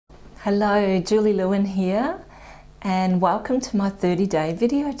Hello, Julie Lewin here, and welcome to my 30-day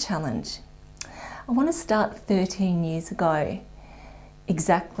video challenge. I want to start 13 years ago.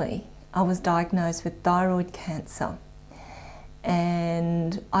 Exactly, I was diagnosed with thyroid cancer,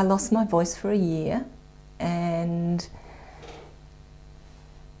 and I lost my voice for a year, and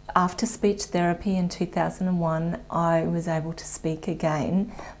after speech therapy in 2001, I was able to speak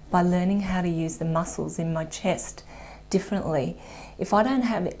again by learning how to use the muscles in my chest differently. If I don't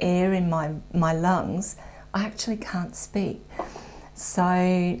have air in my lungs, I actually can't speak.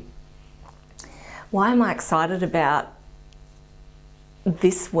 So why am I excited about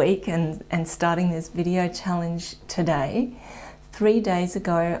this week and starting this video challenge today? 3 days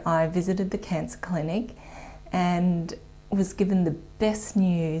ago, I visited the cancer clinic and was given the best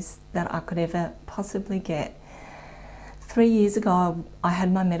news that I could ever possibly get. 3 years ago, I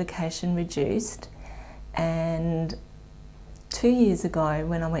had my medication reduced, and 2 years ago,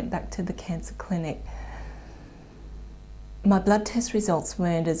 when I went back to the cancer clinic, my blood test results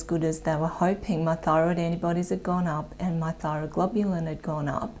weren't as good as they were hoping. My thyroid antibodies had gone up and my thyroglobulin had gone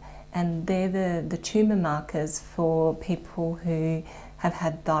up, and they're the tumour markers for people who have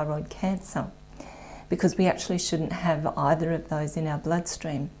had thyroid cancer, because we actually shouldn't have either of those in our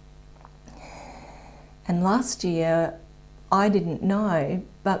bloodstream. And last year, I didn't know,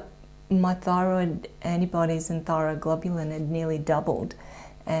 but my thyroid antibodies and thyroglobulin had nearly doubled,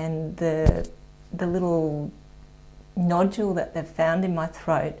 and the little nodule that they've found in my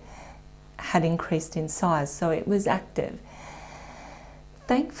throat had increased in size, so it was active.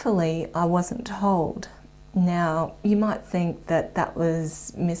 Thankfully, I wasn't told. Now, you might think that that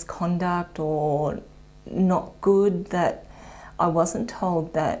was misconduct or not good that I wasn't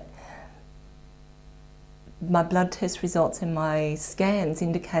told that my blood test results and my scans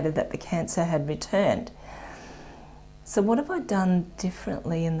indicated that the cancer had returned. So what have I done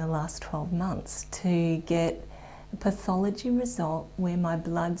differently in the last 12 months to get a pathology result where my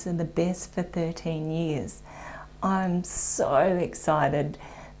bloods are the best for 13 years? I'm so excited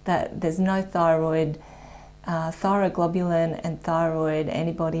that there's no thyroglobulin and thyroid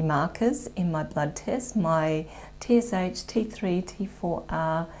antibody markers in my blood test. My TSH, T3, T4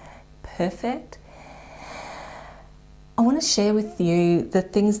 are perfect. I want to share with you the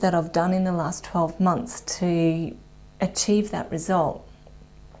things that I've done in the last 12 months to achieve that result.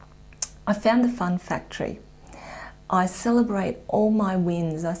 I found the fun factory. I celebrate all my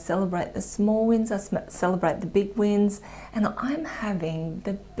wins. I celebrate the small wins, I celebrate the big wins, and I'm having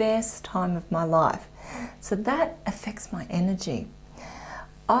the best time of my life. So that affects my energy.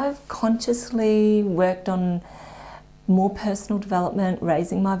 I've consciously worked on more personal development,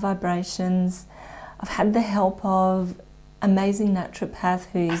 raising my vibrations. I've had the help of amazing naturopath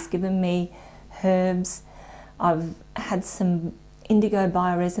who's given me herbs. I've had some indigo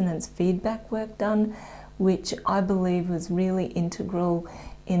bioresonance feedback work done, which I believe was really integral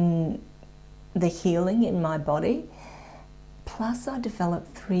in the healing in my body. Plus, I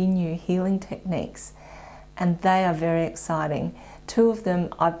developed 3 new healing techniques, and they are very exciting. 2 of them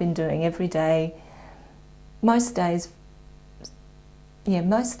I've been doing every day, most days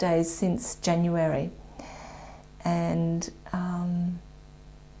since January. And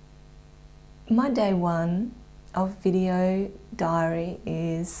my day 1 of video diary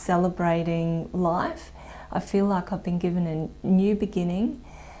is celebrating life. I feel like I've been given a new beginning,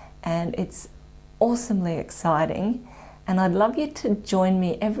 and it's awesomely exciting. And I'd love you to join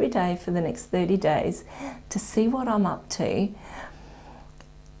me every day for the next 30 days to see what I'm up to.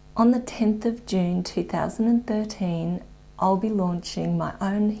 On the 10th of June 2013, I'll be launching my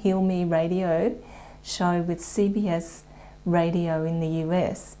own Heal Me radio show with CBS Radio in the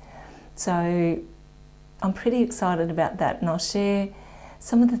US. So I'm pretty excited about that, and I'll share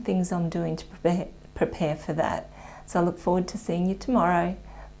some of the things I'm doing to prepare for that. So I look forward to seeing you tomorrow.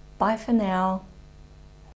 Bye for now.